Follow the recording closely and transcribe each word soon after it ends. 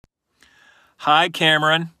Hi,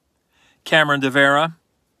 Cameron. Cameron De Vera.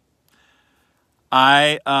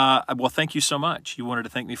 Well, thank you so much. You wanted to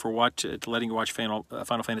thank me for letting you watch Final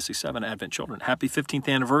Fantasy VII Advent Children. Happy 15th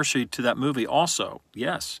anniversary to that movie also.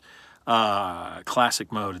 Yes.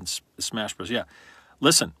 Classic mode in Smash Bros. Yeah.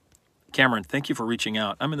 Listen, Cameron, thank you for reaching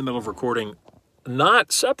out. I'm in the middle of recording, not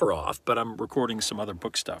Sephiroth, but I'm recording some other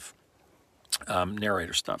book stuff,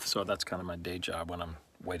 narrator stuff. So that's kind of my day job when I'm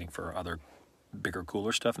waiting for other bigger,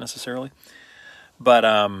 cooler stuff necessarily. But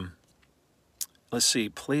let's see.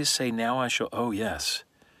 Please say now I shall. Oh, yes.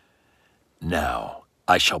 Now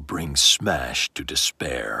I shall bring Smash to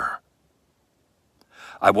despair.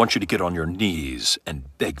 I want you to get on your knees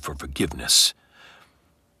and beg for forgiveness.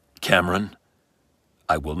 Cameron,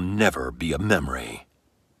 I will never be a memory.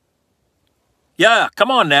 Yeah,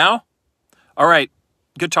 come on now. All right.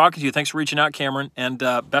 Good talking to you. Thanks for reaching out, Cameron. And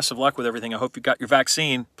best of luck with everything. I hope you got your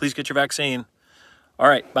vaccine. Please get your vaccine. All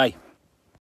right. Bye.